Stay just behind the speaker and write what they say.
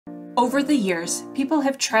Over the years, people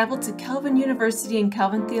have traveled to Calvin University and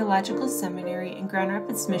Calvin Theological Seminary in Grand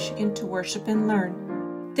Rapids, Michigan to worship and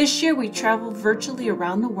learn. This year we traveled virtually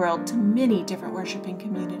around the world to many different worshiping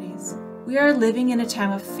communities. We are living in a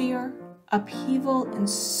time of fear, upheaval, and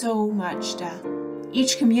so much death.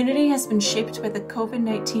 Each community has been shaped by the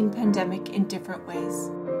COVID-19 pandemic in different ways.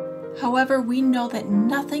 However, we know that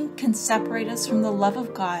nothing can separate us from the love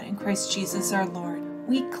of God in Christ Jesus our Lord.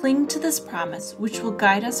 We cling to this promise, which will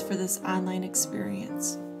guide us for this online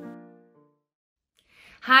experience.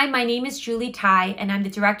 Hi, my name is Eric Tai, and I'm the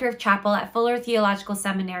Director of Chapel at Fuller Theological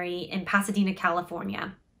Seminary in Pasadena,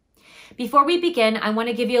 California. Before we begin, I want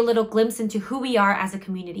to give you a little glimpse into who we are as a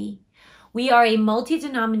community. We are a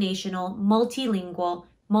multi-denominational, multilingual,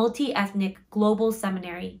 multi-ethnic, global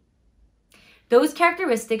seminary. Those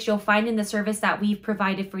characteristics you'll find in the service that we've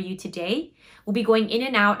provided for you today. We'll be going in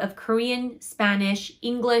and out of Korean, Spanish,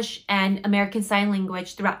 English, and American Sign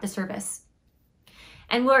Language throughout the service.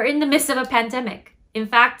 And we're in the midst of a pandemic. In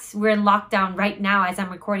fact, we're in lockdown right now as I'm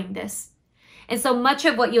recording this. And so much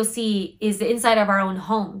of what you'll see is the inside of our own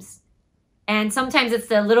homes. And sometimes it's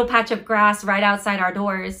the little patch of grass right outside our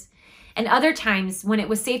doors. And other times, when it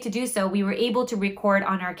was safe to do so, we were able to record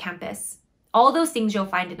on our campus. All those things you'll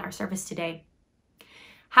find in our service today.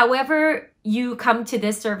 However you come to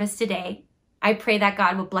this service today, I pray that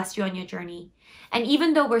God will bless you on your journey. And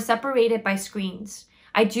even though we're separated by screens,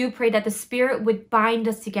 I do pray that the Spirit would bind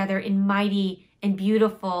us together in mighty and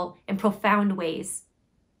beautiful and profound ways.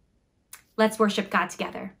 Let's worship God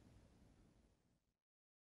together.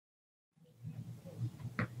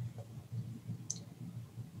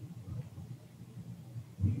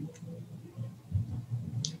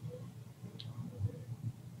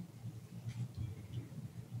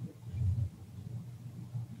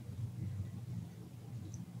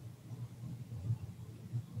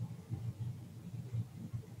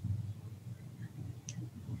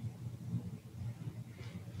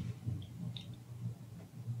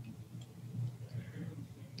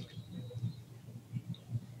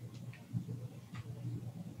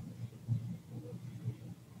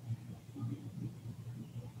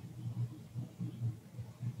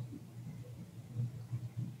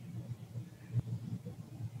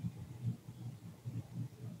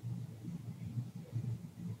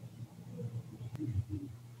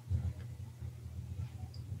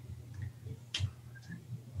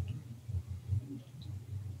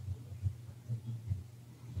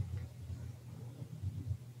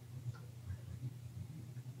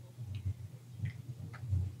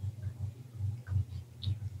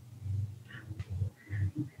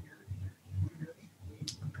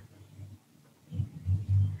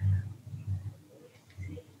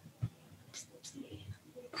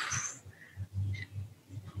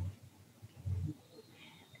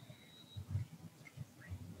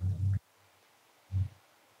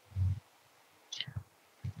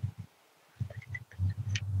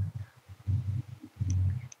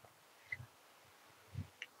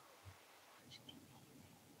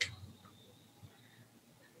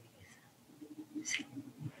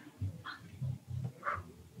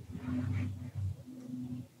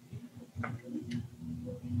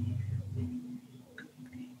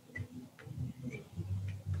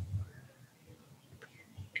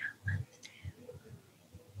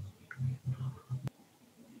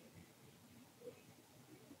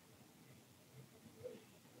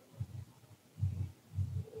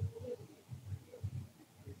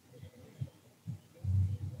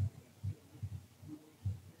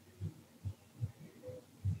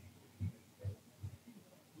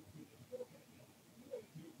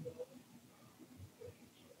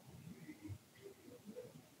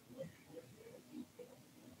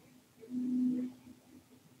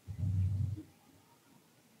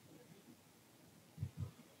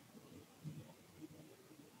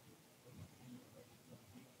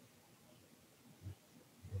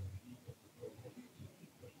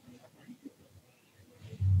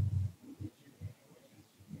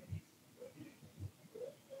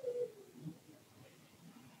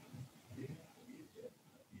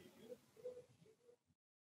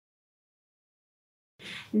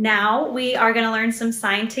 Now we are going to learn some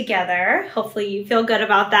sign together. Hopefully you feel good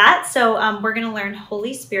about that. So we're going to learn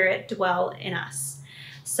Holy Spirit dwell in us.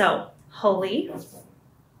 So Holy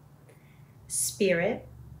Spirit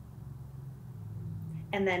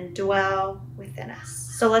and then dwell within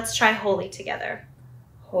us. So let's try holy together.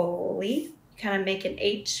 Holy, kind of make an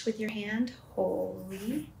H with your hand.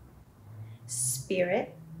 Holy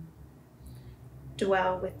Spirit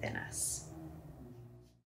dwell within us.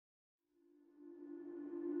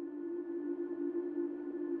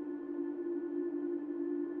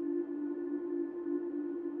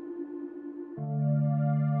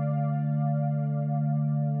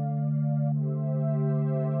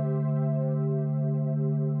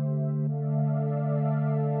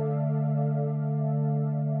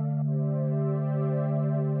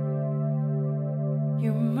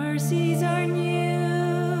 mercies are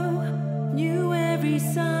new, new every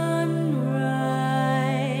sunrise.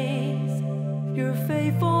 Your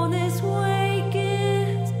faithfulness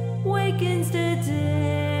wakens today.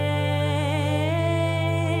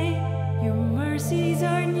 Your mercies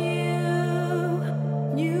are new,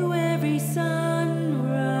 new every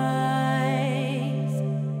sunrise.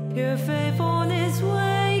 Your faithfulness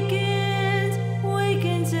wakens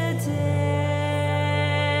today.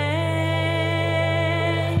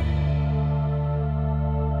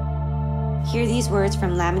 Hear these words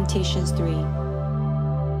from Lamentations 3.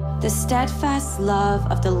 The steadfast love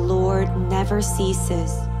of the Lord never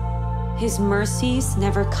ceases. His mercies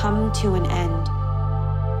never come to an end.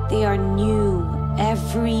 They are new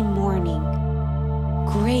every morning.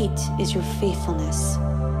 Great is your faithfulness.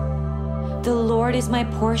 The Lord is my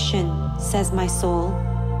portion, says my soul.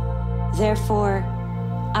 Therefore,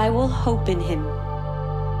 I will hope in him.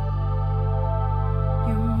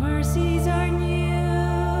 Your mercies are new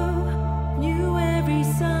every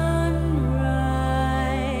sunrise.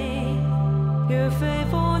 Your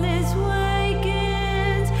faithfulness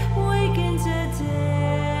wakens today.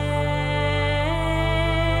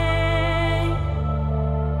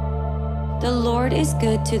 The Lord is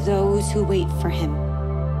good to those who wait for him,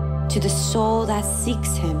 to the soul that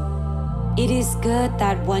seeks him. It is good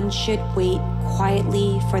that one should wait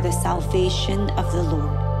quietly for the salvation of the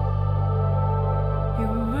Lord.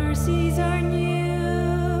 Your mercies are new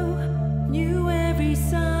every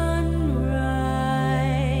sunrise.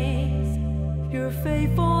 Your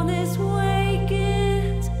faithfulness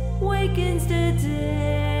wakens today.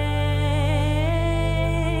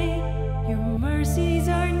 Your mercies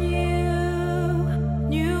are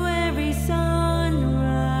new every sunrise.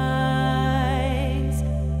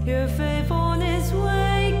 Your faithfulness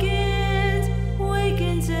wakens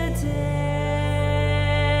today.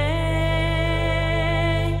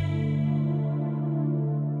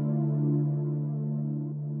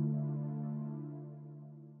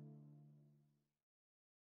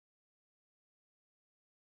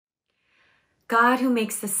 God who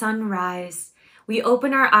makes the sun rise, we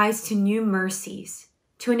open our eyes to new mercies,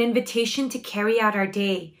 to an invitation to carry out our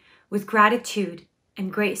day with gratitude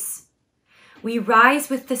and grace. We rise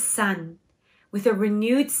with the sun, with a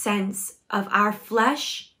renewed sense of our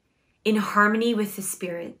flesh in harmony with the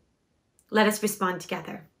Spirit. Let us respond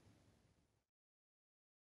together.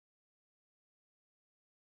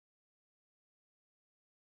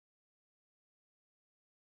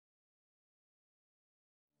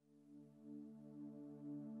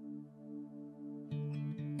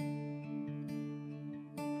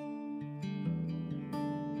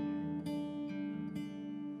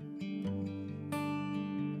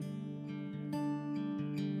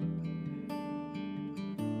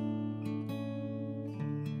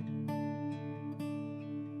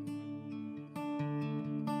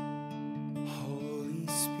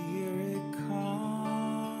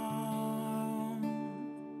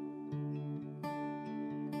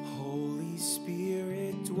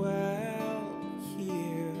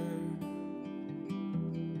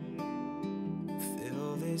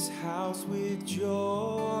 House with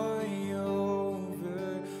joy overflowing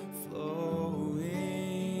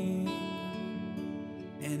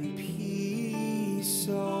and peace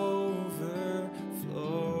overflowing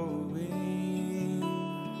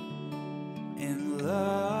and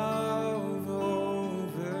love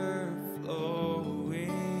overflowing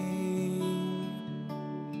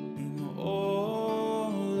in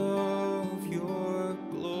all of your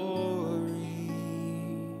glory.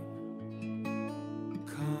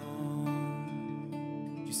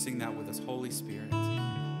 Sing that with us, Holy Spirit.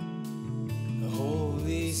 The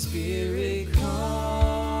Holy Spirit, come.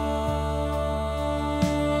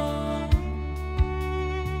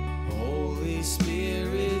 Holy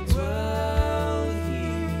Spirit, dwell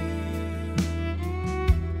here.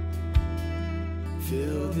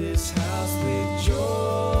 Fill this house with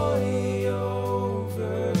joy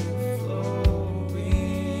overflowing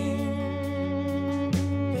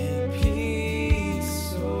and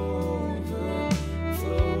peace overflowing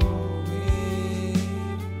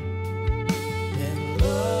and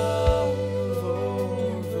love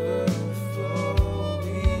overflowing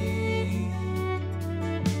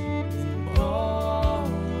in all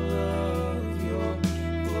of your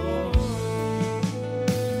glory.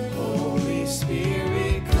 Holy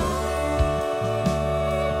Spirit,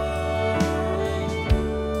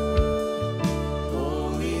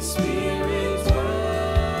 Holy Spirit,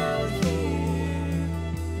 dwell here.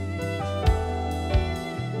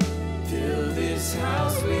 Fill this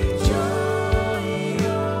house with joy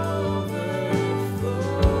overflowing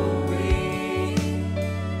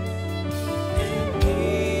and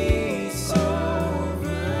peace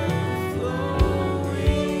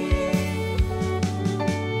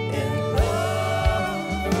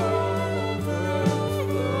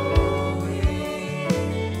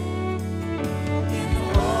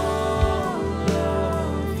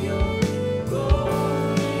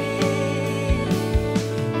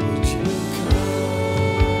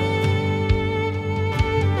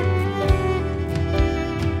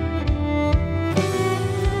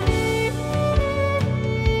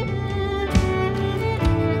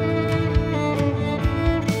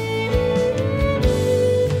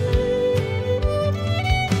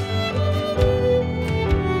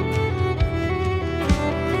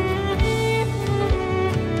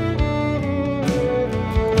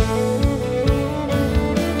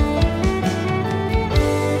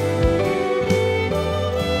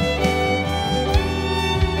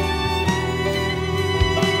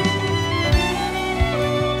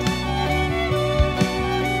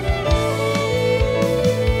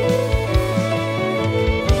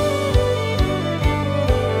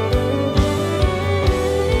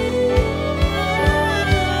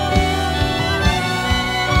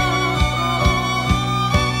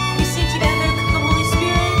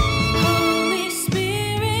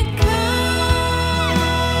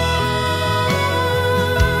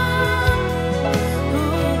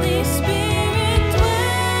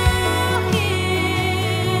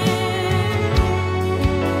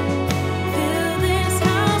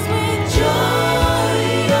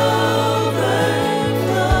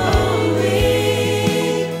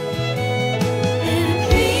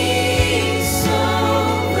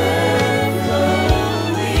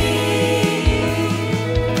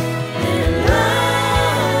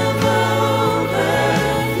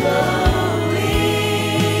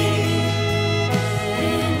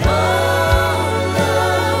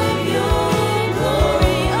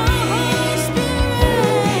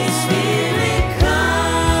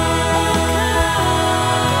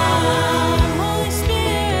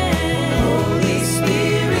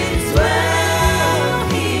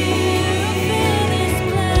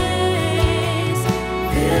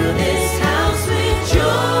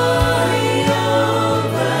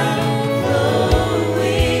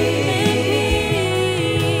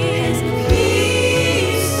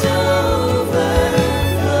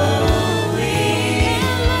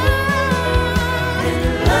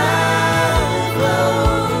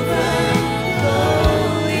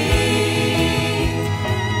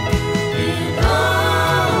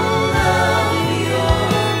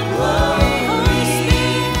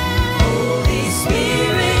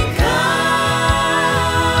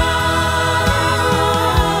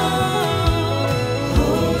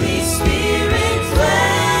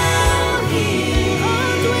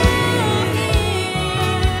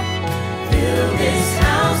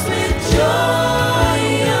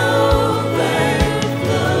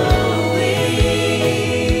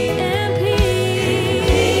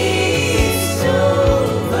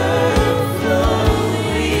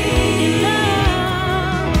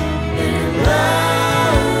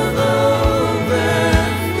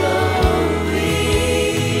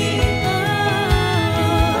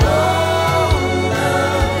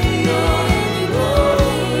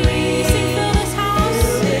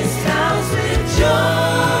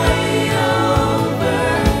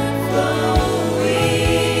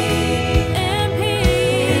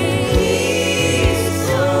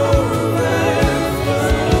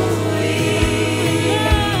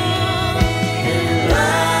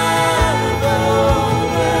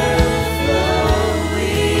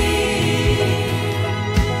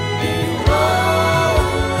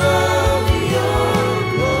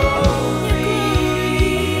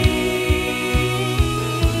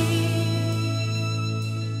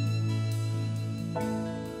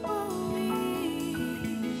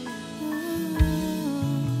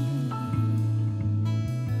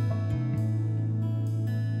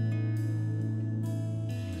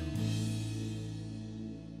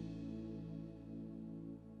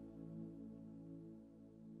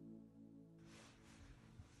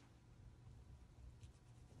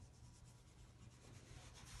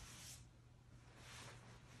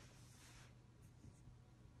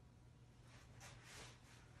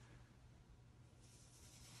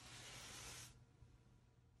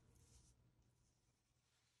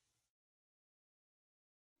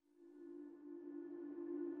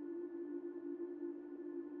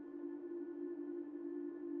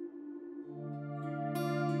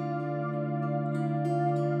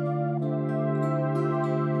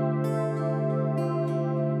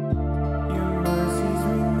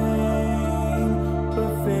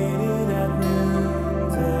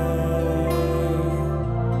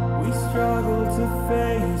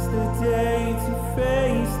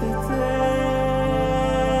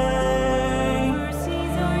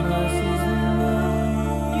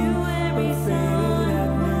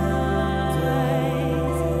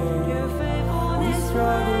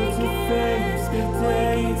struggle to face the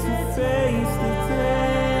day, to face the day.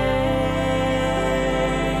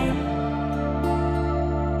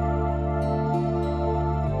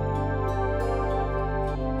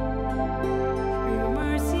 Your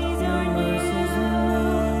mercies are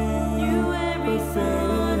new every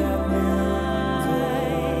sunrise.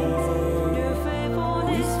 Your faithfulness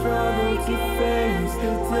we struggle to face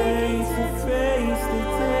the day, to face the day.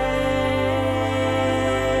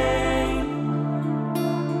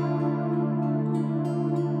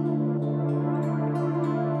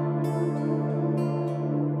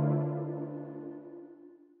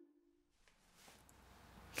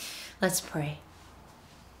 Let's pray.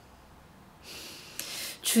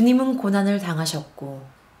 주님은 고난을 당하셨고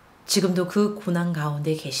지금도 그 고난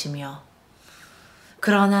가운데 계시며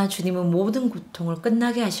그러나 주님은 모든 고통을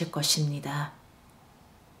끝나게 하실 것입니다.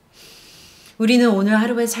 우리는 오늘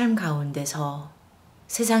하루의 삶 가운데서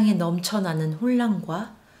세상에 넘쳐나는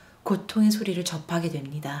혼란과 고통의 소리를 접하게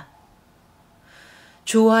됩니다.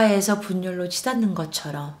 조화에서 분열로 치닫는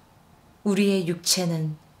것처럼 우리의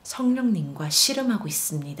육체는 성령님과 씨름하고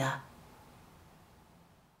있습니다.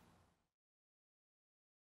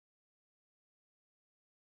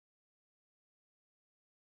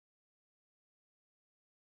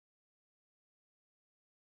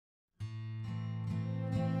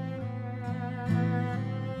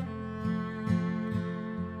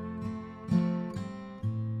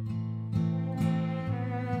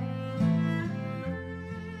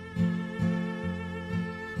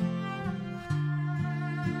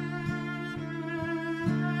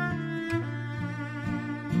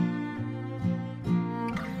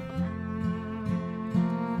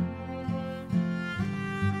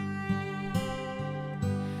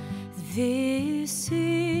 This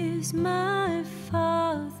is my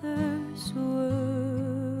Father's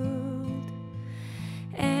world,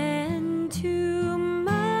 and to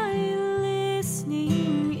my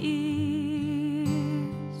listening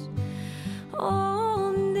ears,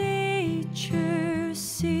 all nature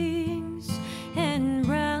sings and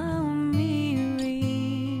round me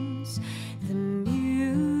rings the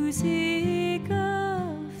music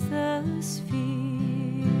of the spheres.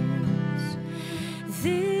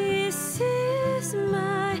 This is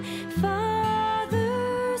my Father.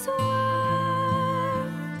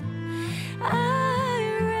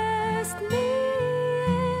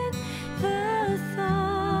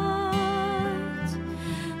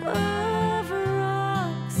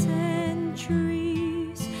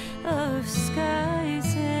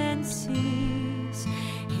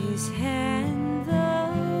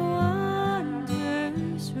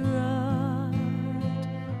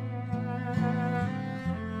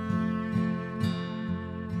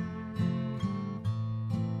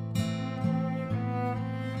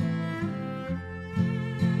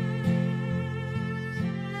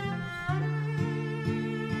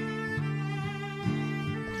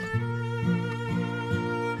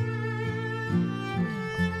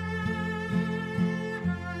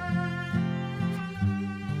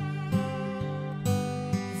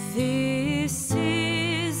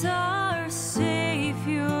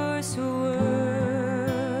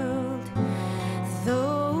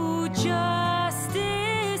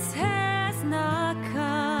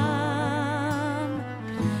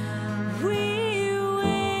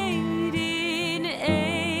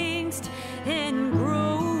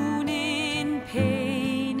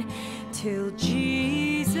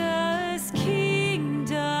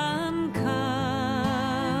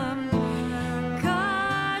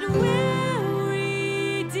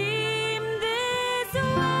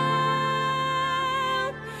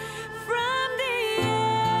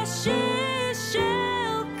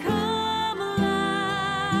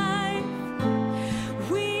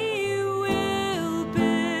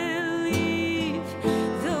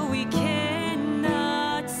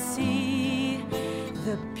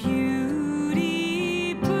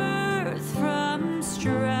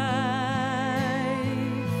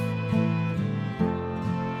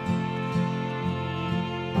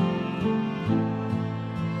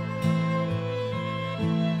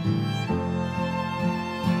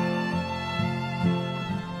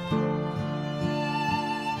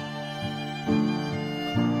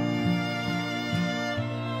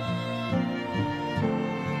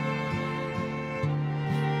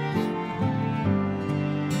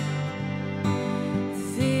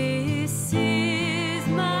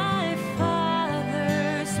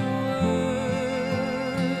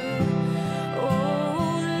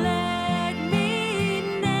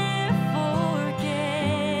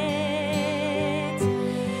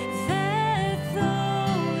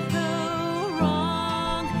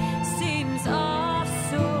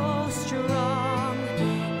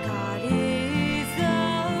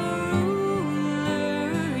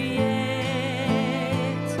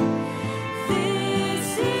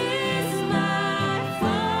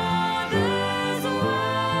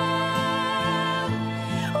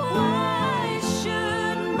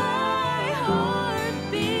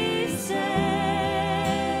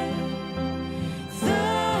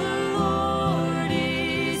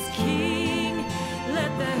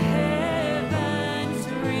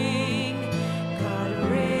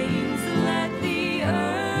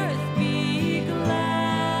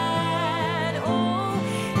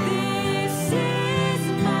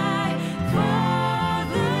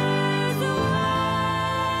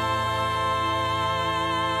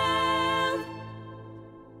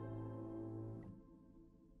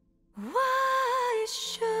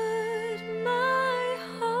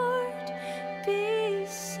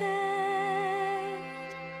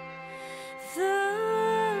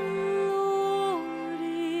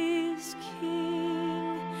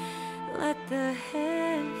 the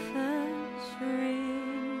heavens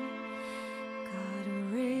ring.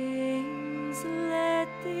 God reigns, let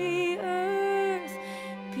the earth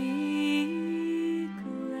be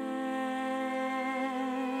glad.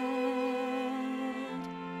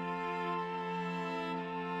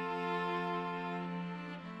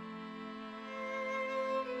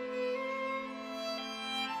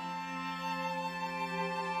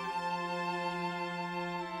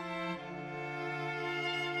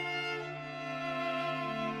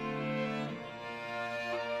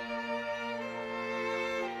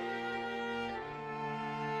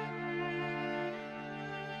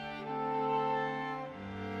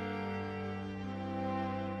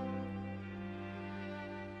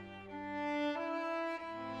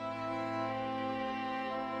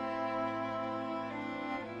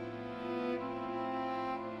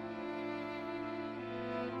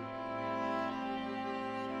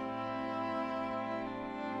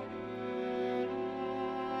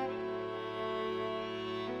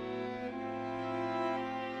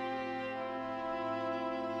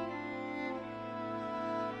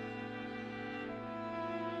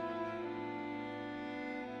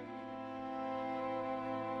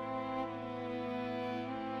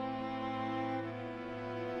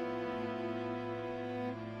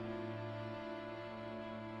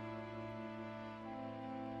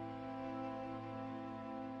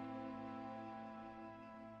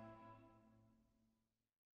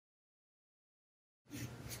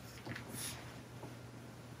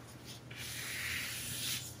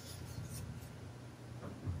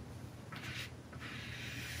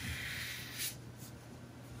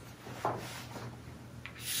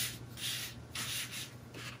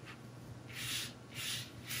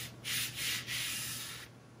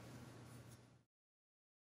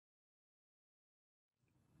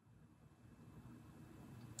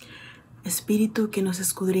 Espíritu que nos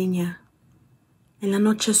escudriña, en la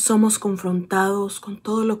noche somos confrontados con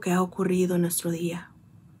todo lo que ha ocurrido en nuestro día.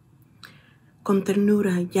 Con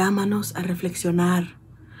ternura llámanos a reflexionar,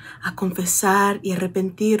 a confesar y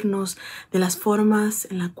arrepentirnos de las formas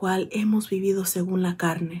en las cuales hemos vivido según la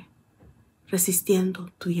carne,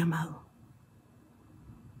 resistiendo tu llamado.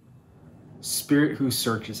 Spirit who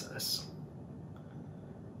searches us.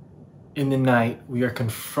 In the night, we are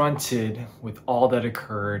confronted with all that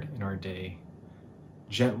occurred in our day.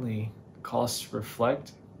 Gently call us to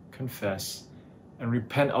reflect, confess, and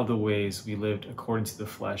repent of the ways we lived according to the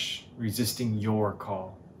flesh, resisting your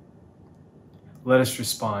call. Let us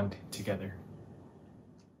respond together.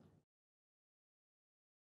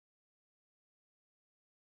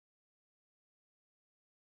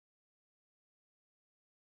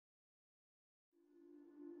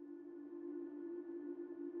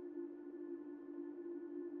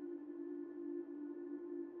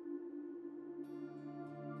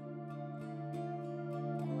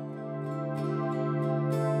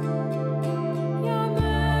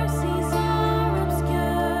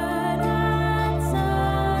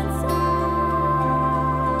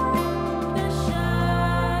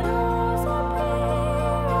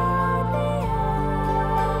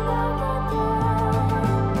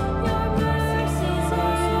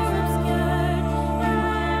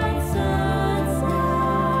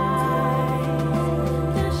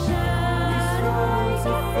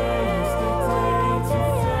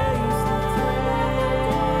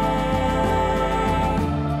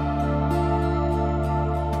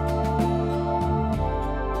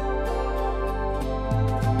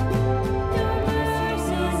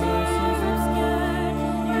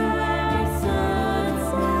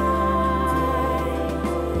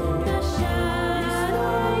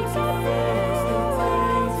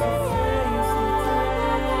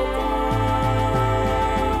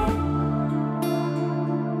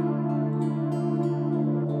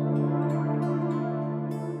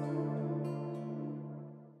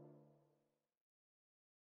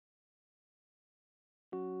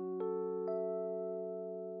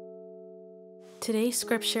 Today's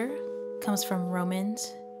scripture comes from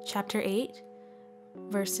Romans chapter 8,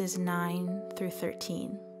 verses 9 through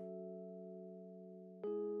 13.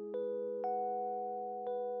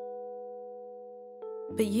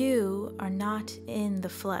 But you are not in the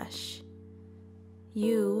flesh.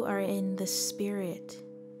 You are in the Spirit,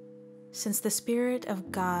 since the Spirit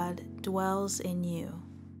of God dwells in you.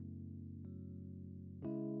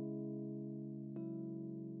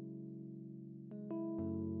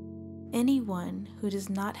 Anyone who does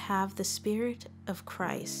not have the Spirit of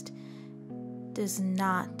Christ does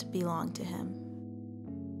not belong to him.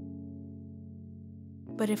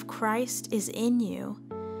 But if Christ is in you,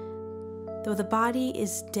 though the body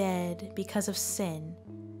is dead because of sin,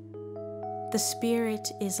 The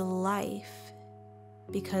Spirit is life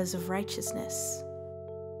because of righteousness.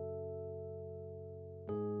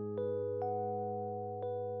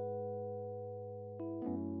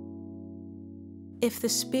 If the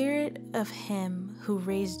Spirit of Him who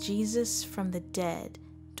raised Jesus from the dead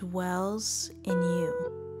dwells in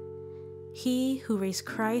you, He who raised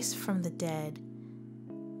Christ from the dead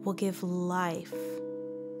will give life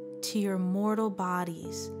to your mortal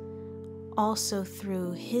bodies also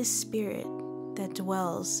through His Spirit that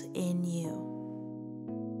dwells in you.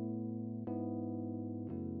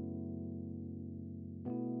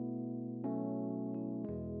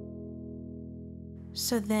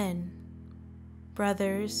 So then,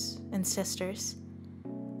 brothers and sisters,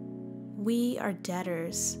 we are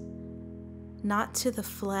debtors, not to the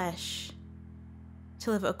flesh,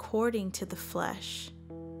 to live according to the flesh.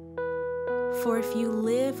 For if you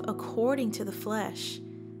live according to the flesh,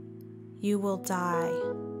 you will die.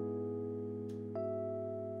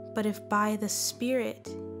 But if by the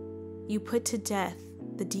Spirit you put to death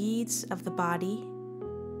the deeds of the body,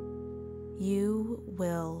 you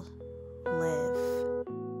will live.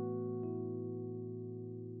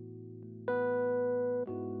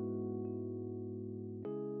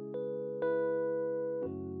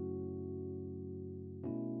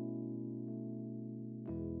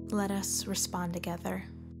 Let us respond together.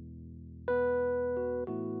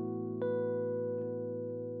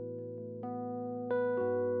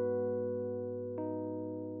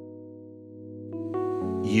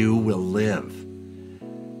 You will live.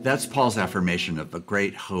 That's Paul's affirmation of the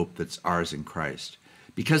great hope that's ours in Christ.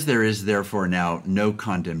 Because there is therefore now no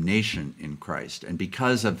condemnation in Christ, and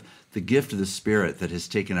because of the gift of the Spirit that has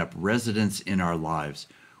taken up residence in our lives,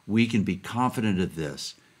 we can be confident of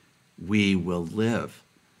this: we will live.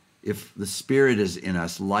 If the Spirit is in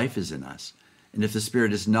us, life is in us. And if the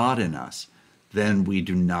Spirit is not in us, then we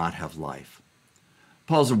do not have life.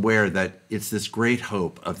 Paul's aware that it's this great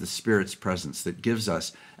hope of the Spirit's presence that gives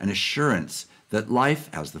us an assurance that life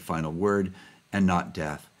has the final word and not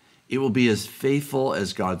death. It will be as faithful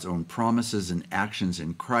as God's own promises and actions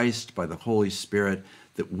in Christ by the Holy Spirit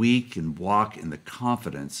that we can walk in the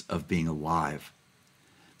confidence of being alive.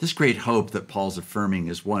 This great hope that Paul's affirming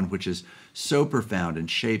is one which is so profound and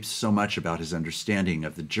shapes so much about his understanding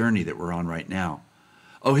of the journey that we're on right now.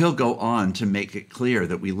 Oh, he'll go on to make it clear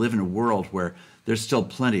that we live in a world where there's still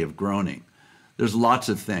plenty of groaning. There's lots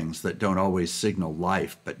of things that don't always signal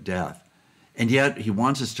life but death. And yet he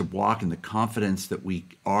wants us to walk in the confidence that we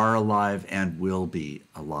are alive and will be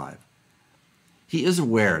alive. He is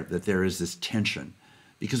aware that there is this tension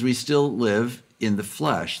because we still live in the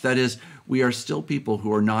flesh. That is, we are still people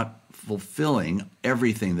who are not fulfilling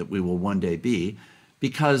everything that we will one day be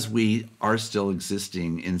because we are still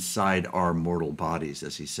existing inside our mortal bodies,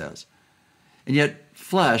 as he says. And yet,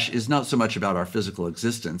 flesh is not so much about our physical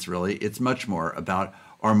existence, really. It's much more about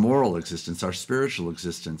our moral existence, our spiritual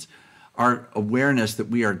existence, our awareness that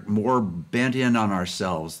we are more bent in on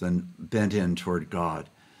ourselves than bent in toward God,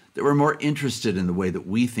 that we're more interested in the way that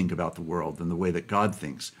we think about the world than the way that God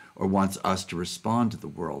thinks or wants us to respond to the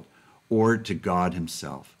world or to God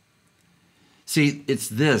himself. See, it's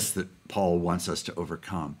this that Paul wants us to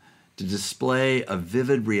overcome, to display a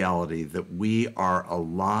vivid reality that we are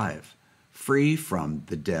alive, free from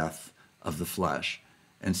the death of the flesh,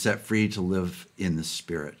 and set free to live in the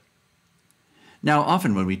Spirit. Now,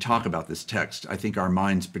 often when we talk about this text, I think our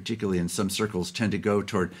minds, particularly in some circles, tend to go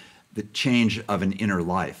toward the change of an inner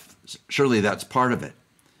life. Surely that's part of it.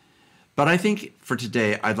 But I think for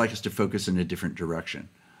today, I'd like us to focus in a different direction.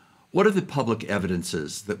 What are the public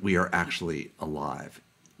evidences that we are actually alive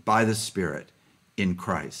by the Spirit in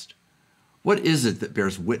Christ? What is it that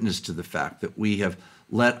bears witness to the fact that we have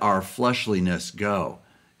let our fleshliness go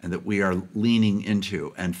and that we are leaning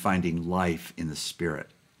into and finding life in the Spirit?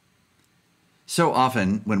 So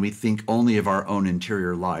often, when we think only of our own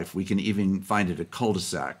interior life, we can even find it a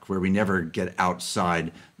cul-de-sac where we never get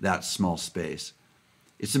outside that small space.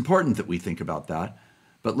 It's important that we think about that,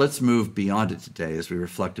 but let's move beyond it today as we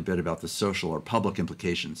reflect a bit about the social or public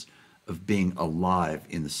implications of being alive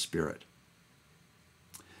in the Spirit.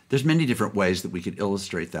 There's many different ways that we could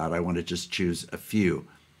illustrate that. I want to just choose a few.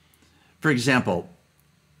 For example,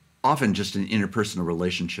 often just in interpersonal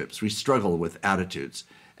relationships, we struggle with attitudes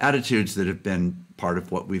that have been part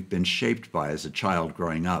of what we've been shaped by as a child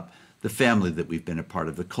growing up, the family that we've been a part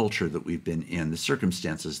of, the culture that we've been in, the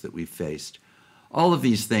circumstances that we've faced. All of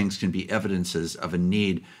these things can be evidences of a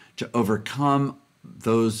need to overcome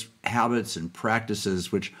those habits and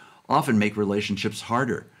practices which often make relationships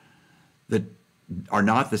harder, that are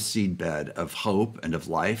not the seedbed of hope and of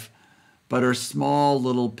life, but are small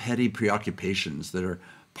little petty preoccupations that are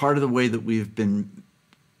part of the way that we've been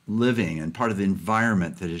living and part of the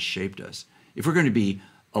environment that has shaped us. If we're going to be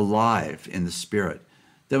alive in the Spirit,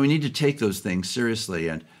 then we need to take those things seriously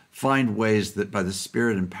and find ways that by the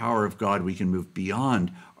Spirit and power of God we can move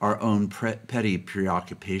beyond our own petty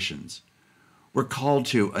preoccupations. We're called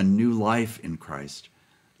to a new life in Christ.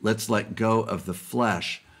 Let's let go of the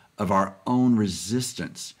flesh, of our own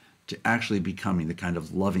resistance to actually becoming the kind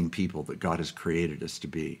of loving people that God has created us to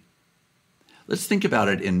be. Let's think about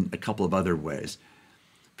it in a couple of other ways.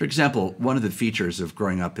 For example, one of the features of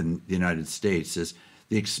growing up in the United States is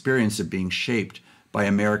the experience of being shaped by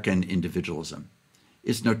American individualism.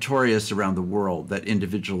 It's notorious around the world that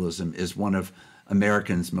individualism is one of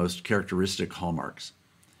Americans' most characteristic hallmarks.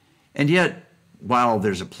 And yet, while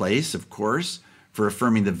there's a place, of course, for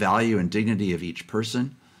affirming the value and dignity of each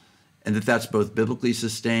person, and that's both biblically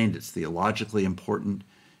sustained, it's theologically important,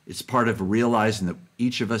 it's part of realizing that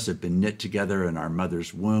each of us have been knit together in our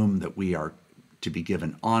mother's womb, that we are to be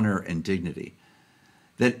given honor and dignity.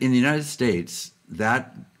 That in the United States,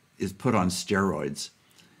 that is put on steroids.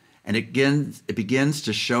 And it begins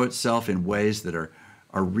to show itself in ways that are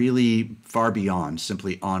really far beyond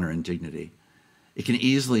simply honor and dignity. It can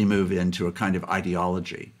easily move into a kind of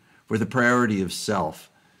ideology where the priority of self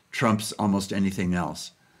trumps almost anything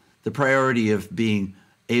else. The priority of being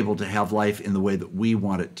able to have life in the way that we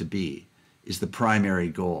want it to be is the primary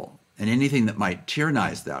goal. And anything that might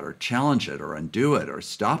tyrannize that or challenge it or undo it or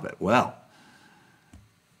stop it, well,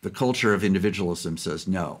 the culture of individualism says,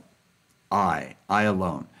 no, I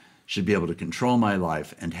alone should be able to control my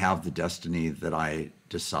life and have the destiny that I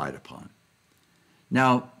decide upon.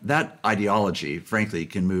 Now, that ideology, frankly,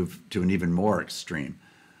 can move to an even more extreme,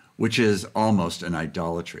 which is almost an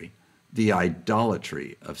idolatry, the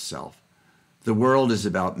idolatry of self. The world is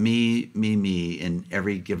about me, me, me in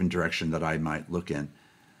every given direction that I might look in.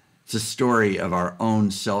 It's a story of our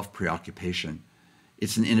own self-preoccupation.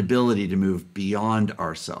 It's an inability to move beyond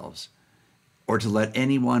ourselves or to let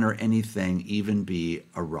anyone or anything even be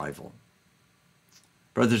a rival.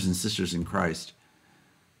 Brothers and sisters in Christ,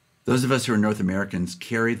 those of us who are North Americans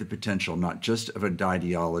carry the potential not just of an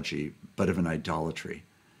ideology, but of an idolatry.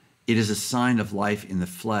 It is a sign of life in the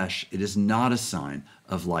flesh. It is not a sign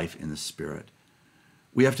of life in the Spirit.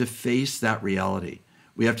 We have to face that reality.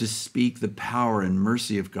 We have to speak the power and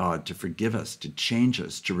mercy of God to forgive us, to change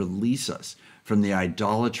us, to release us from the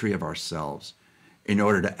idolatry of ourselves in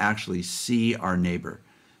order to actually see our neighbor,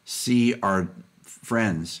 see our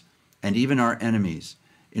friends, and even our enemies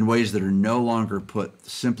in ways that are no longer put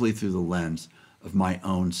simply through the lens of my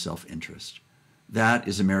own self-interest. That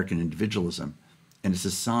is American individualism, and it's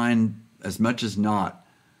a sign, as much as not,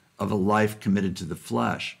 of a life committed to the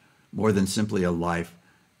flesh, more than simply a life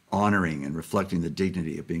honoring and reflecting the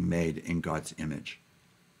dignity of being made in God's image.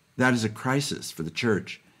 That is a crisis for the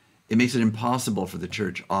church. It makes it impossible for the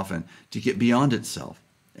church often to get beyond itself,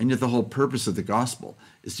 and yet the whole purpose of the gospel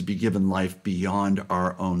is to be given life beyond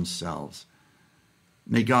our own selves.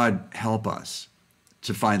 May God help us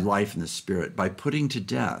to find life in the Spirit by putting to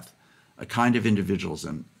death a kind of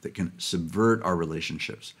individualism that can subvert our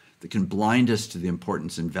relationships, that can blind us to the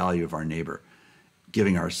importance and value of our neighbor,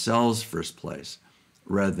 giving ourselves first place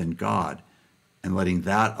rather than God, and letting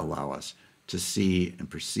that allow us to see and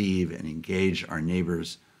perceive and engage our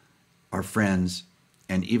neighbors, our friends,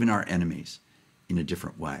 and even our enemies in a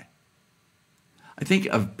different way. I think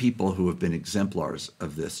of people who have been exemplars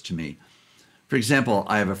of this to me. For example,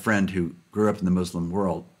 I have a friend who grew up in the Muslim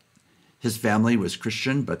world. His family was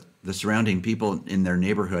Christian, but the surrounding people in their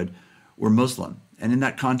neighborhood were Muslim. And in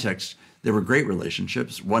that context, there were great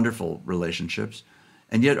relationships, wonderful relationships.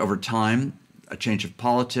 And yet over time, a change of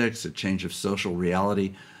politics, a change of social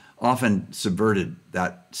reality often subverted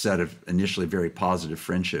that set of initially very positive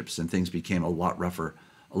friendships, and things became a lot rougher,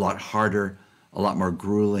 a lot harder, a lot more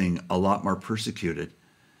grueling, a lot more persecuted.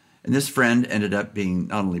 And this friend ended up being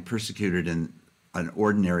not only persecuted in an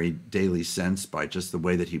ordinary daily sense by just the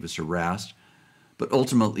way that he was harassed, but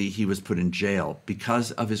ultimately he was put in jail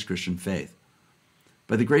because of his Christian faith.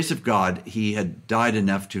 By the grace of God, he had died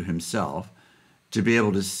enough to himself to be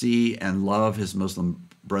able to see and love his Muslim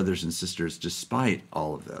brothers and sisters despite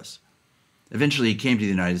all of this. Eventually, he came to the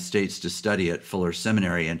United States to study at Fuller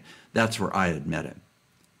Seminary, and that's where I had met him.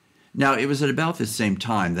 Now, it was at about this same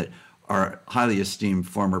time that our highly esteemed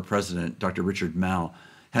former president, Dr. Richard Mao,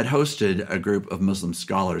 had hosted a group of Muslim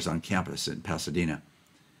scholars on campus in Pasadena.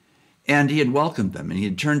 And he had welcomed them, and he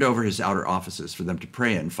had turned over his outer offices for them to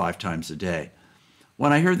pray in 5 times a day.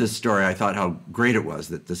 When I heard this story, I thought how great it was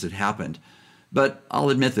that this had happened. But I'll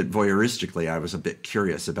admit that voyeuristically, I was a bit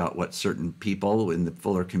curious about what certain people in the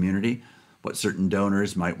Fuller community what certain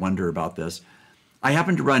donors might wonder about this. I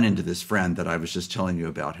happened to run into this friend that I was just telling you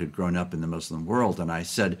about who'd grown up in the Muslim world. And I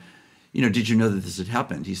said, did you know that this had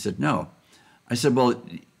happened? He said, no. I said, well,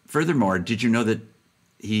 furthermore, did you know that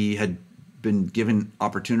he had been given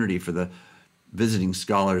opportunity for the visiting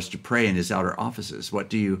scholars to pray in his outer offices? What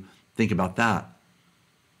do you think about that?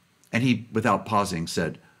 And he, without pausing,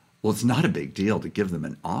 said, well, it's not a big deal to give them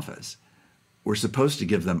an office. We're supposed to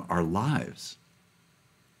give them our lives.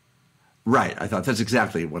 Right, I thought that's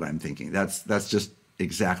exactly what I'm thinking. That's just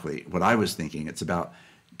exactly what I was thinking. It's about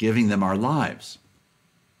giving them our lives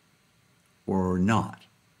or not.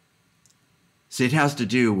 See, it has to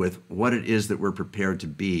do with what it is that we're prepared to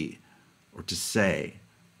be or to say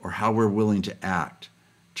or how we're willing to act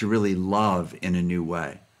to really love in a new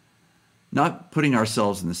way. Not putting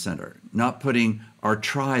ourselves in the center, not putting our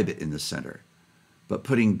tribe in the center, but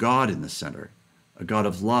putting God in the center, a God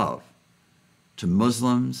of love to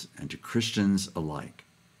Muslims and to Christians alike.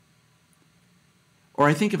 Or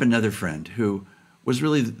I think of another friend who was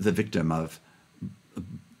really the victim of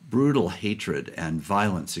brutal hatred and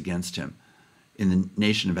violence against him in the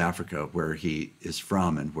nation of Africa where he is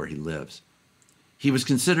from and where he lives. He was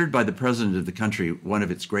considered by the president of the country one of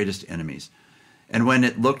its greatest enemies. And when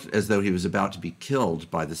it looked as though he was about to be killed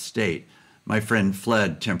by the state, my friend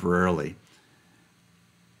fled temporarily.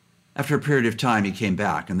 After a period of time, he came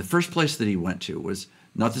back, and the first place that he went to was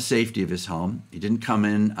not the safety of his home. He didn't come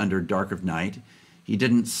in under dark of night. He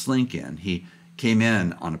didn't slink in. He came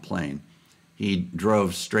in on a plane. He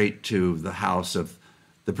drove straight to the house of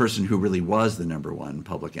the person who really was the number one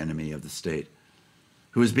public enemy of the state,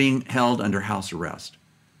 who was being held under house arrest.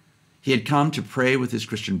 He had come to pray with his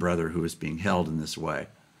Christian brother who was being held in this way.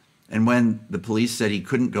 And when the police said he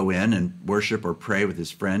couldn't go in and worship or pray with his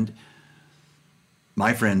friend,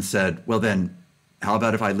 my friend said, well then, how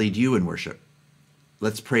about if I lead you in worship?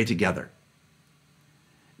 Let's pray together.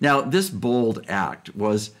 Now, this bold act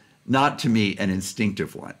was not to me an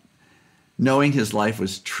instinctive one. Knowing his life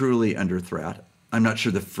was truly under threat, I'm not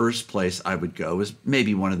sure the first place I would go is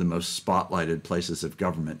maybe one of the most spotlighted places of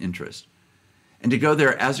government interest. And to go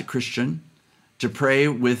there as a Christian, to pray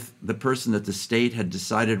with the person that the state had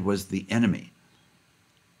decided was the enemy,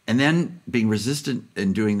 and then being resistant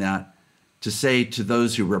in doing that, to say to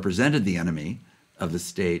those who represented the enemy of the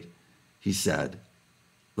state, he said,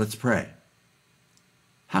 let's pray.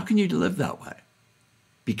 How can you live that way?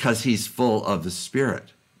 Because he's full of the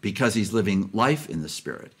Spirit, because he's living life in the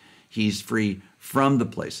Spirit. He's free from the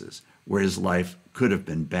places where his life could have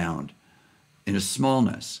been bound, in a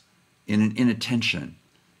smallness, in an inattention,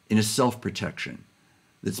 in a self-protection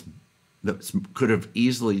that could have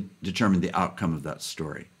easily determined the outcome of that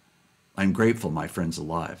story. I'm grateful my friend's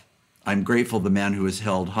alive. I'm grateful the man who was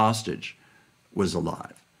held hostage was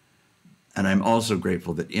alive. And I'm also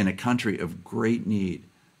grateful that in a country of great need,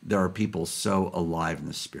 there are people so alive in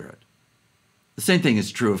the Spirit. The same thing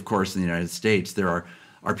is true, of course, in the United States. There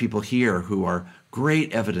are people here who are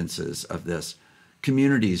great evidences of this,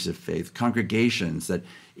 communities of faith, congregations that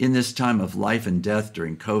in this time of life and death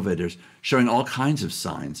during COVID are showing all kinds of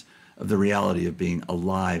signs of the reality of being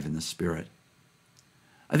alive in the Spirit.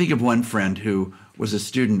 I think of one friend who was a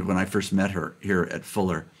student when I first met her here at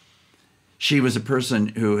Fuller. She was a person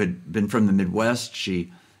who had been from the Midwest.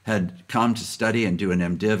 She had come to study and do an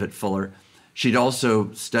MDiv at Fuller. She'd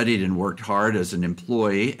also studied and worked hard as an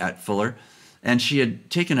employee at Fuller, and she had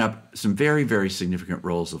taken up some very, very significant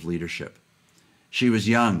roles of leadership. She was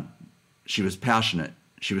young, she was passionate,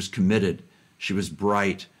 she was committed, she was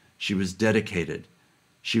bright, she was dedicated,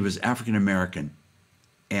 she was African American,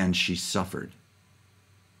 and she suffered.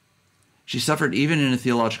 She suffered even in a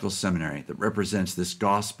theological seminary that represents this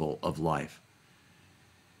gospel of life.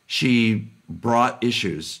 She brought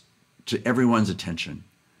issues to everyone's attention.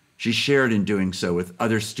 She shared in doing so with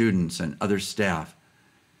other students and other staff.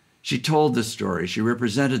 She told the story. She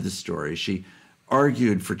represented the story. She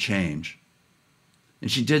argued for change. And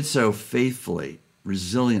she did so faithfully,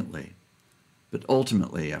 resiliently. But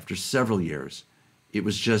ultimately, after several years, it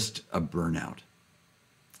was just a burnout.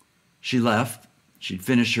 She left. She'd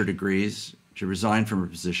finished her degrees. She resigned from her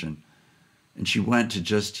position. And she went to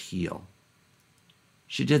just heal.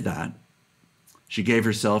 She did that. She gave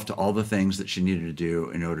herself to all the things that she needed to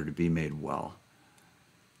do in order to be made well.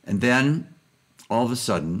 And then, all of a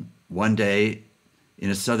sudden, one day in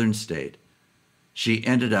a southern state, she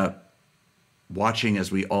ended up watching,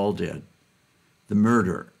 as we all did, the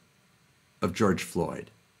murder of George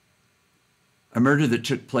Floyd. A murder that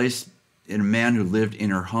took place in a man who lived in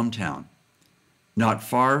her hometown, not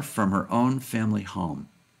far from her own family home.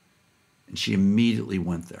 And she immediately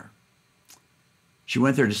went there. She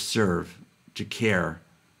went there to serve, to care,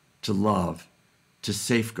 to love, to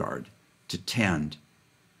safeguard, to tend.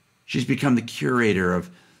 She's become the curator of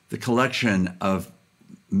the collection of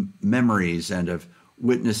memories and of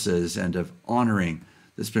witnesses and of honoring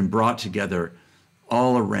that's been brought together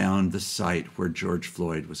all around the site where George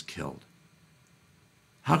Floyd was killed.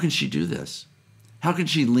 How can she do this? How can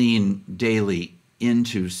she lean daily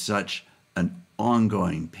into such an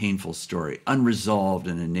ongoing, painful story, unresolved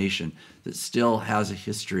in a nation that still has a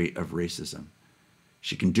history of racism?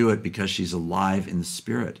 She can do it because she's alive in the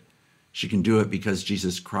Spirit. She can do it because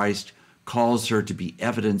Jesus Christ calls her to be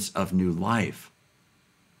evidence of new life.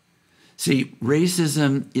 See,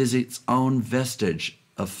 racism is its own vestige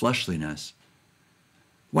of fleshliness.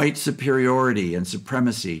 White superiority and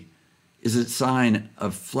supremacy is a sign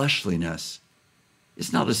of fleshliness.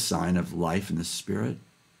 It's not a sign of life in the Spirit.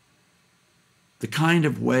 The kind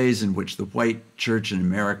of ways in which the white church in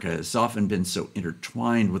America has often been so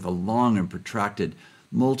intertwined with a long and protracted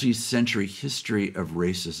multi-century history of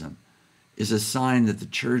racism is a sign that the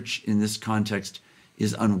church in this context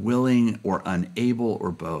is unwilling or unable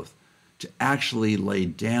or both to actually lay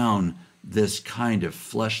down this kind of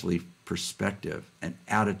fleshly perspective and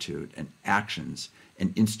attitude and actions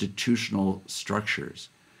and institutional structures,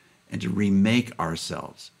 and to remake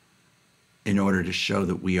ourselves in order to show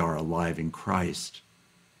that we are alive in Christ,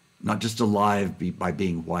 not just alive by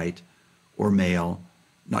being white or male,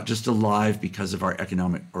 not just alive because of our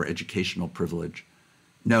economic or educational privilege.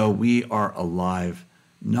 No, we are alive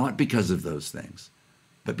not because of those things,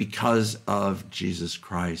 but because of Jesus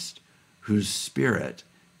Christ, whose Spirit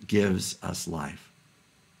gives us life.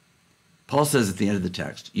 Paul says at the end of the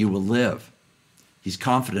text, you will live. He's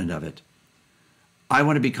confident of it. I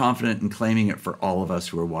want to be confident in claiming it for all of us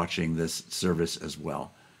who are watching this service as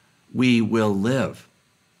well. We will live,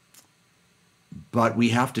 but we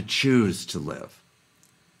have to choose to live.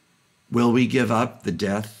 Will we give up the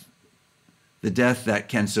death that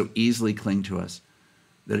can so easily cling to us,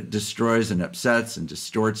 that it destroys and upsets and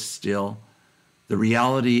distorts still the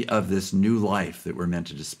reality of this new life that we're meant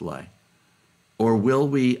to display? Or will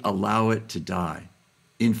we allow it to die,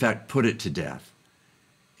 in fact, put it to death,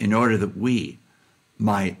 in order that we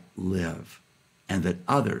might live and that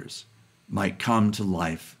others might come to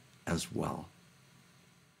life as well?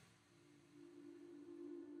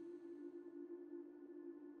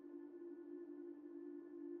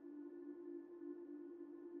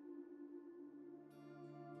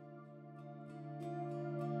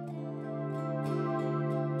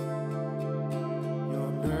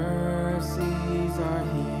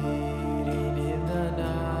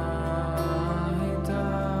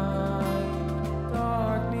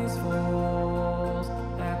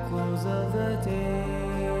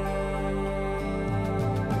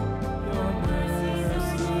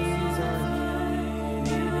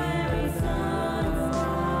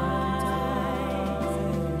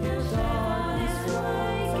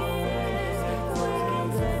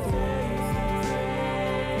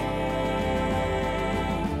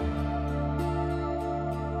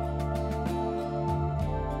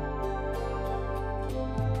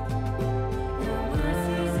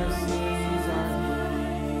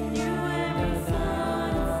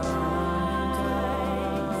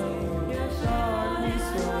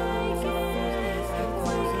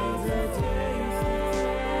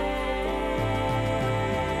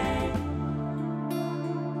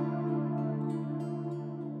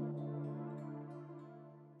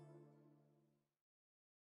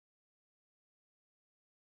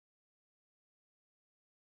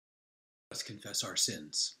 Let's confess our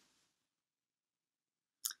sins.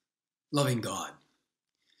 Loving God,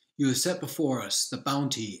 you have set before us the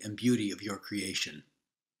bounty and beauty of your creation,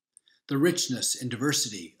 the richness and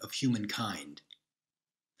diversity of humankind.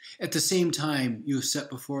 At the same time, you have set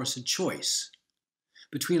before us a choice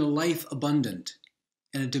between a life abundant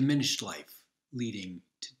and a diminished life leading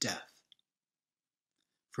to death.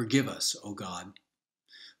 Forgive us, O God,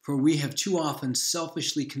 for we have too often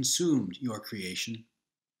selfishly consumed your creation,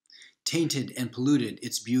 tainted and polluted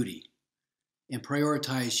its beauty, and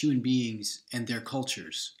prioritized human beings and their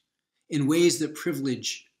cultures in ways that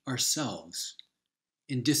privilege ourselves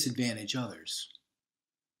and disadvantage others.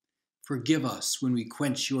 Forgive us when we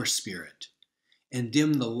quench your Spirit and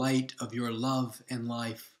dim the light of your love and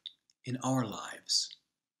life in our lives.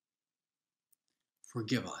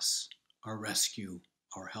 Forgive us our rescue,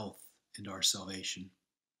 our health, and our salvation.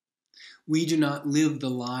 We do not live the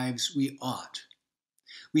lives we ought.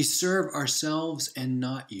 We serve ourselves and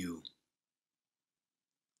not you.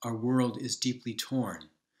 Our world is deeply torn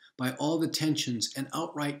by all the tensions and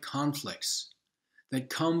outright conflicts that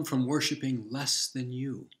come from worshiping less than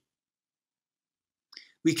you.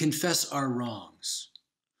 We confess our wrongs,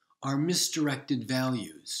 our misdirected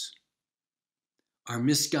values, our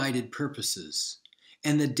misguided purposes,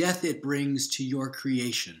 and the death it brings to your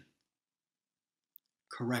creation.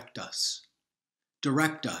 Correct us,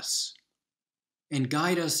 direct us, and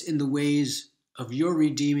guide us in the ways of your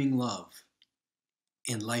redeeming love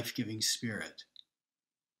and life-giving Spirit.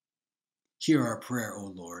 Hear our prayer, O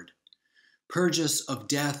Lord. Purge us of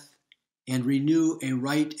death and renew a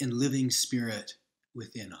right and living spirit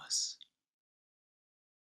within us.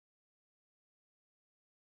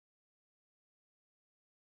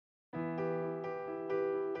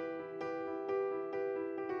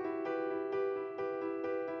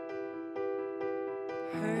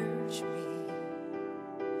 Purge me,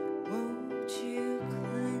 won't you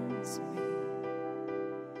cleanse me?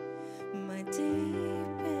 My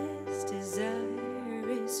deepest desire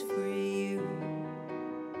is for you.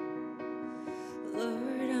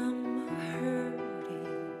 Lord, I'm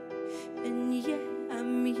hurting, and yet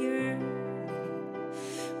I'm yearning.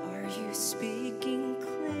 Are you speaking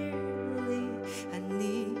clearly? I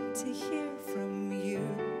need to hear from you.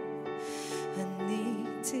 I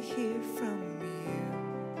need to hear from you.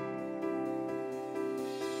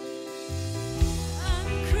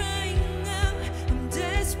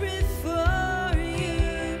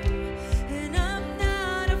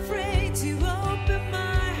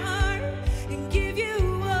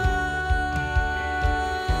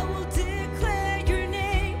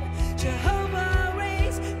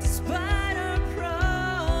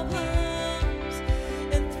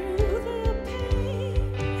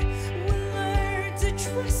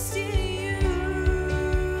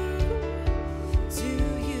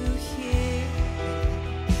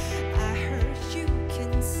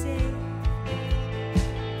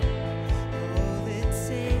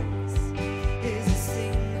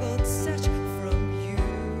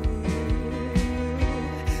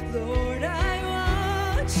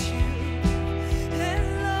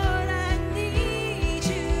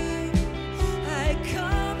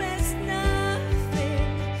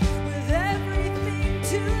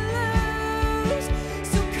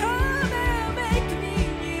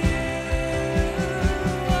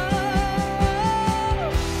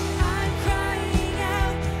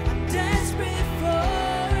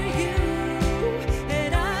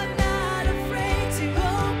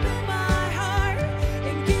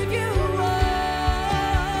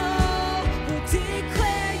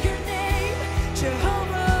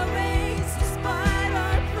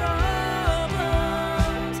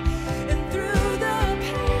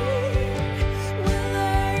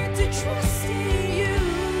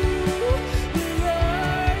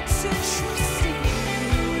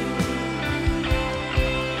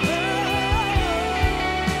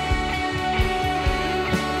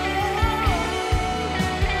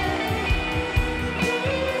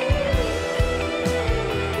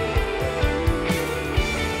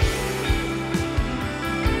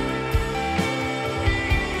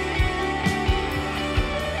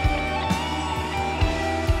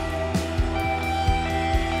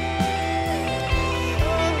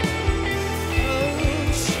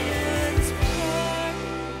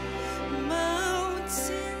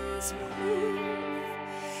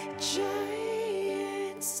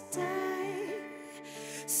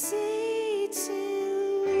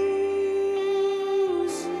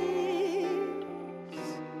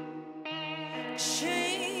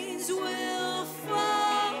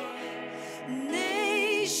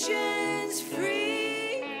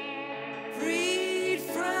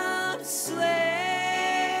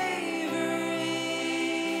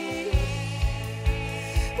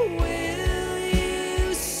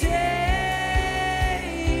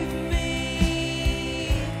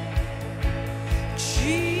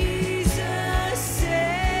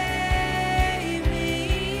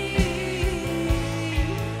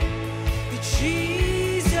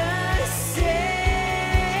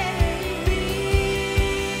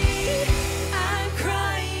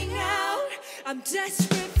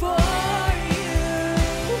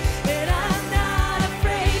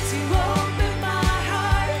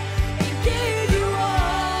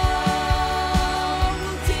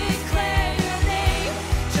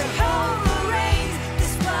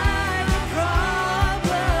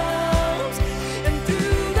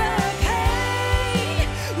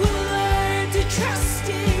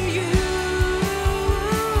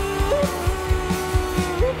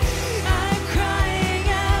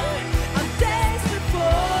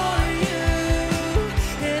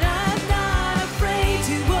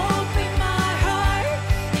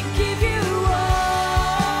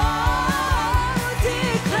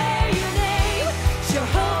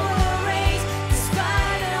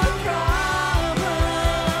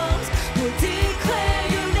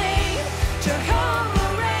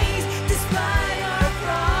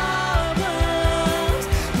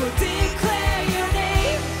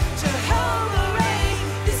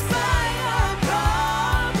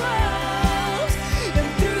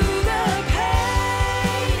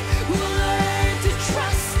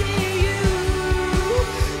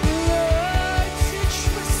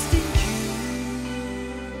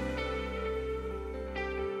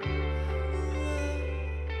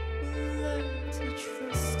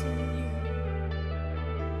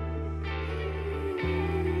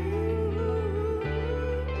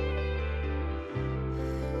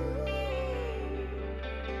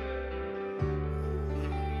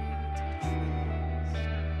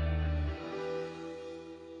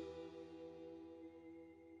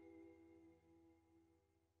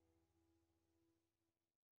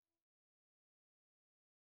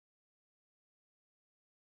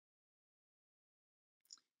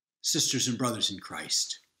 sisters and brothers in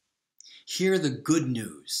Christ. Hear the good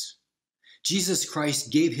news. Jesus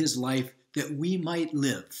Christ gave his life that we might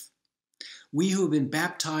live. We who have been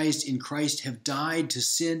baptized in Christ have died to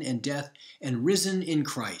sin and death and risen in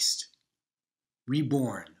Christ,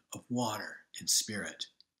 reborn of water and spirit.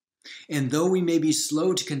 And though we may be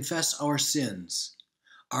slow to confess our sins,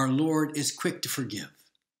 our Lord is quick to forgive.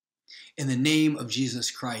 In the name of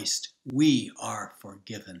Jesus Christ, we are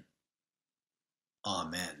forgiven.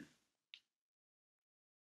 Amen.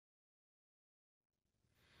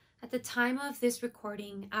 At the time of this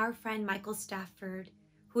recording, our friend Michael Stafford,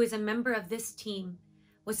 who is a member of this team,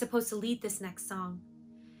 was supposed to lead this next song.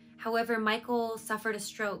 However, Michael suffered a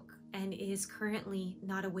stroke and is currently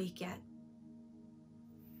not awake yet.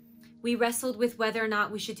 We wrestled with whether or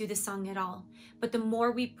not we should do this song at all, but the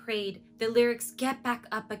more we prayed, the lyrics "Get Back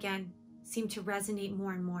Up Again" seemed to resonate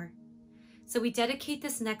more and more. So we dedicate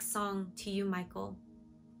this next song to you, Michael.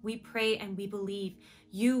 We pray and we believe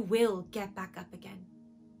you will get back up again.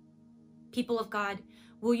 People of God,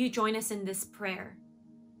 will you join us in this prayer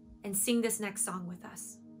and sing this next song with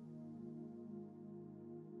us?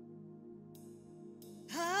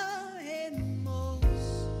 Caemos,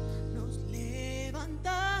 nos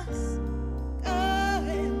levantas,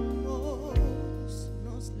 caemos,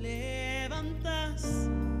 nos levantas,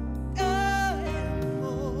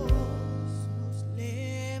 caemos, nos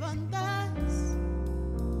levantas,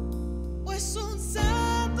 pues un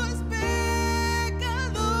santo es pecador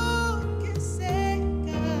que se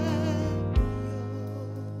cayó.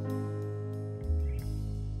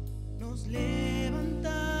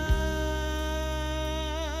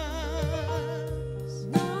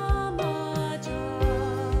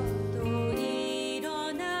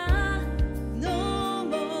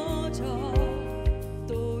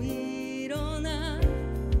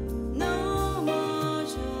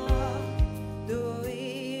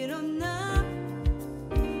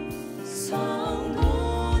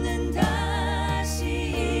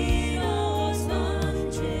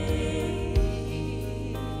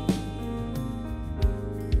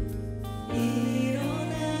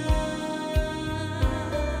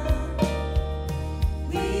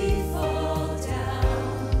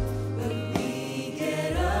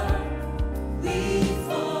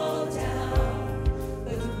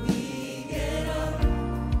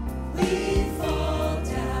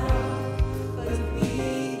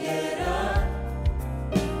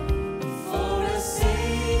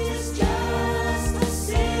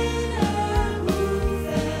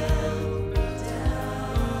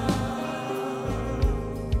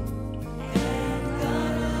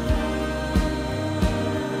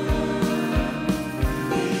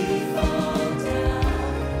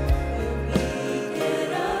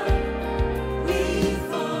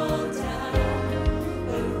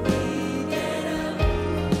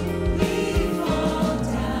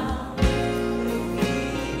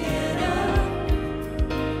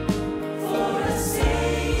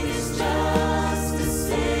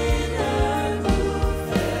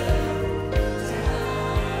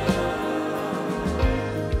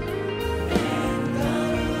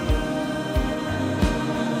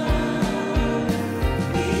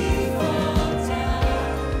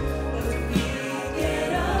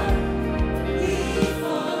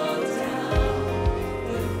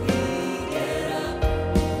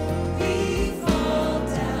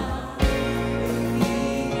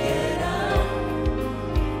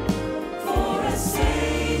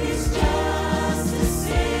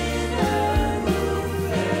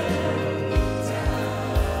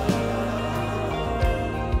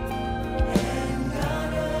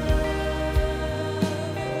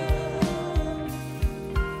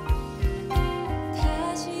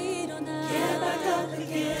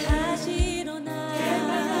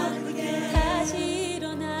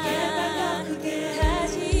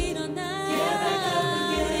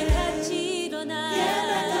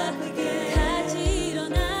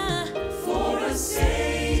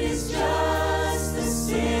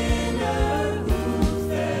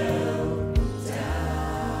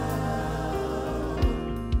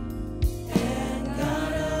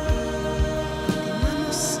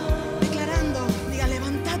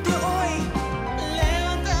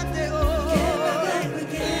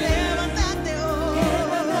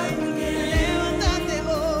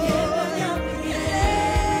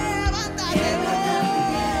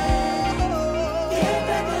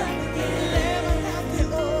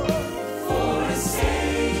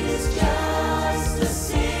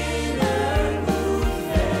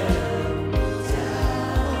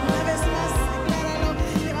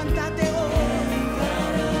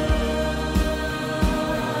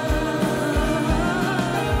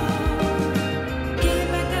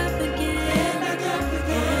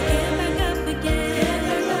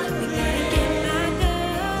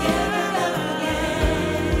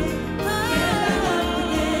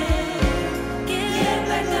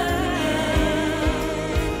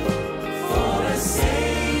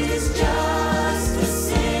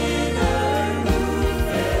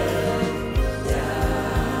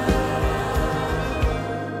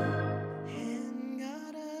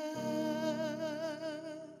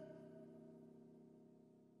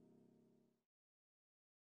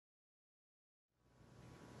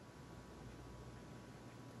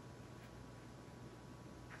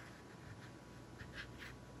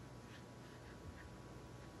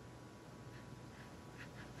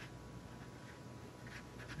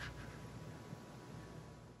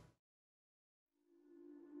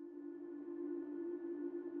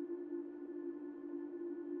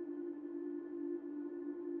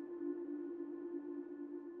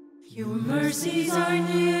 Your mercies are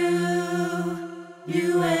new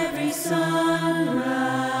every sunrise.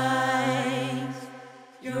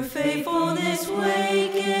 Your faithfulness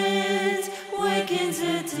wakens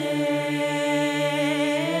a day.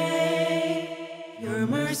 Your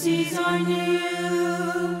mercies are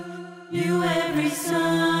new every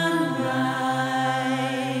sunrise.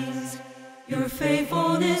 Your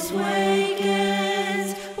faithfulness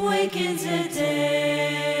wakens a day.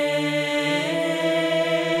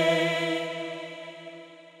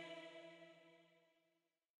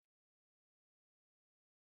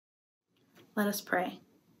 Let us pray.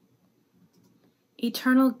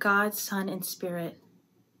 Eternal God, Son, and Spirit,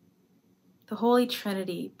 the Holy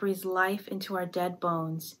Trinity breathes life into our dead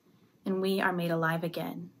bones, and we are made alive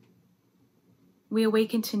again. We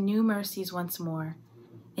awaken to new mercies once more,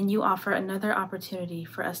 and you offer another opportunity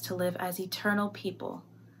for us to live as eternal people,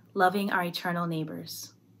 loving our eternal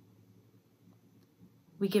neighbors.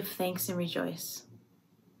 We give thanks and rejoice.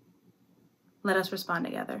 Let us respond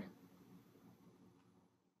together.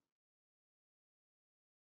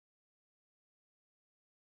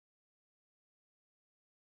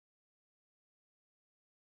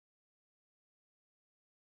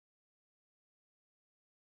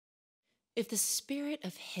 If the spirit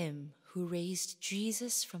of him who raised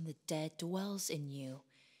Jesus from the dead dwells in you,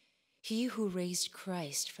 he who raised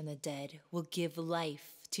Christ from the dead will give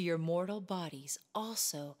life to your mortal bodies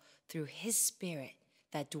also through his spirit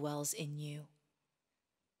that dwells in you.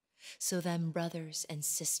 So then, brothers and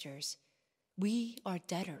sisters, we are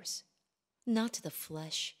debtors, not to the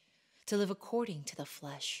flesh, to live according to the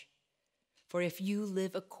flesh. For if you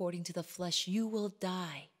live according to the flesh, you will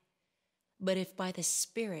die. But if by the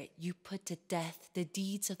Spirit you put to death the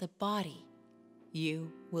deeds of the body,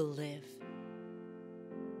 you will live.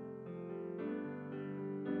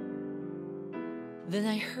 Then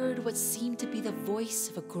I heard what seemed to be the voice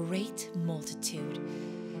of a great multitude,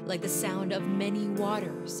 like the sound of many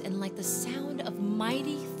waters and like the sound of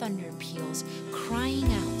mighty thunder peals,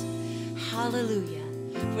 crying out, Hallelujah,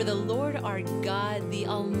 for the Lord our God, the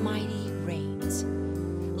Almighty, reigns.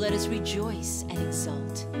 Let us rejoice and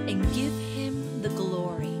exult and give him the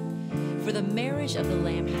glory. For the marriage of the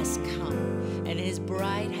Lamb has come, and his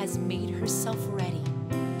bride has made herself ready.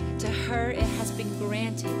 To her it has been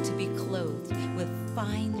granted to be clothed with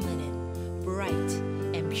fine linen, bright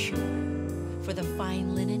and pure. For the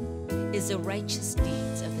fine linen is the righteous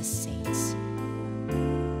deeds of the saints.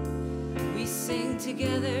 We sing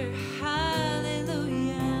together,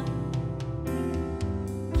 Hallelujah.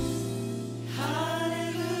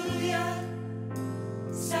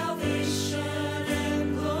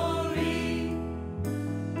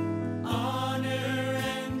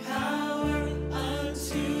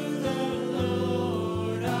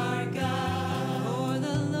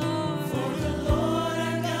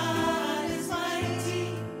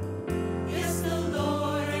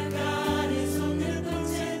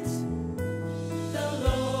 The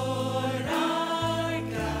Lord our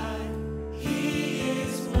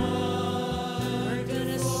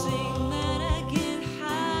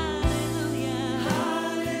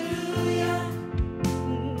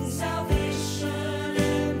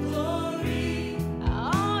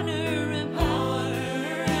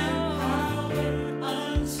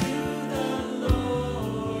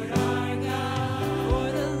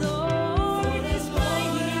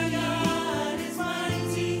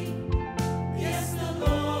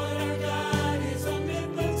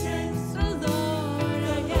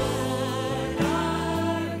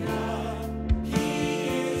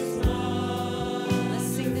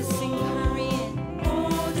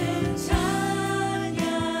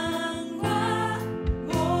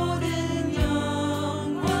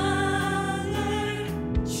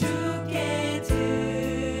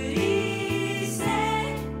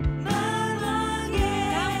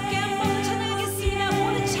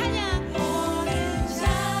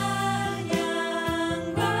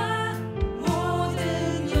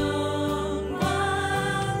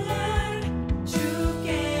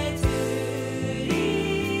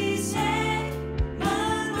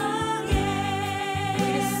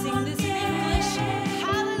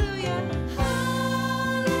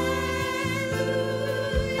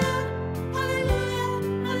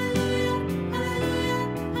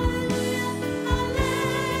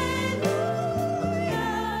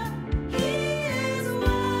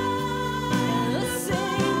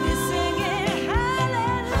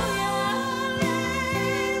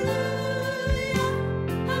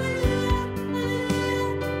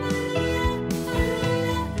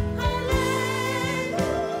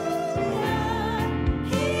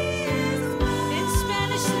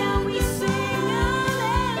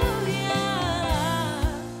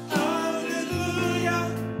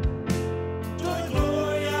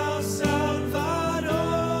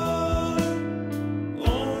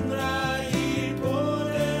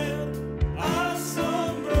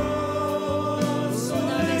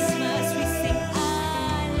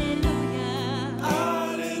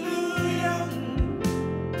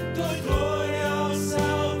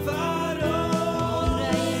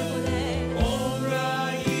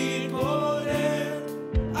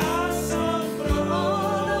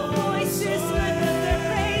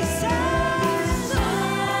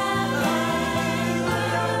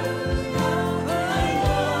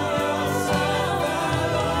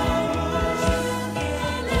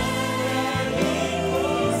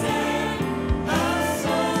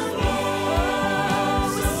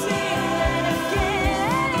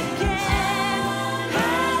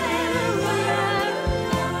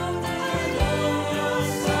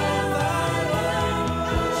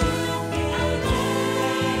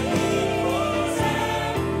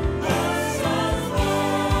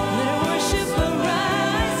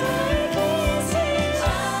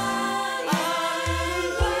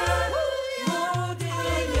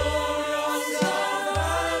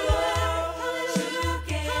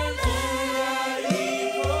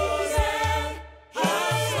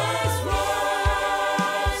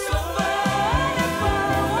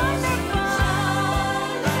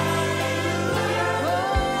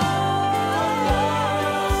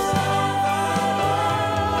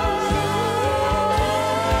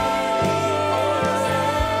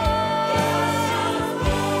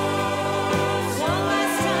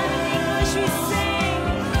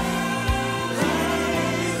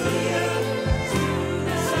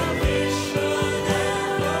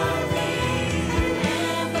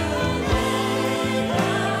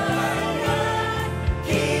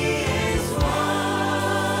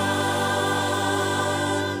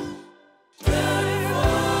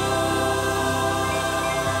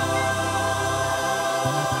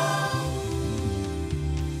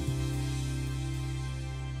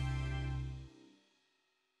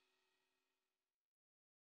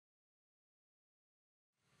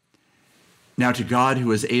Now to God,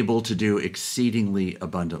 who is able to do exceedingly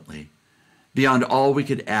abundantly, beyond all we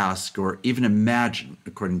could ask or even imagine,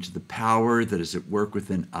 according to the power that is at work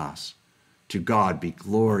within us, to God be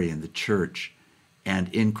glory in the church and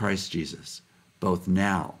in Christ Jesus, both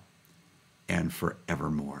now and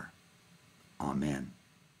forevermore. Amen.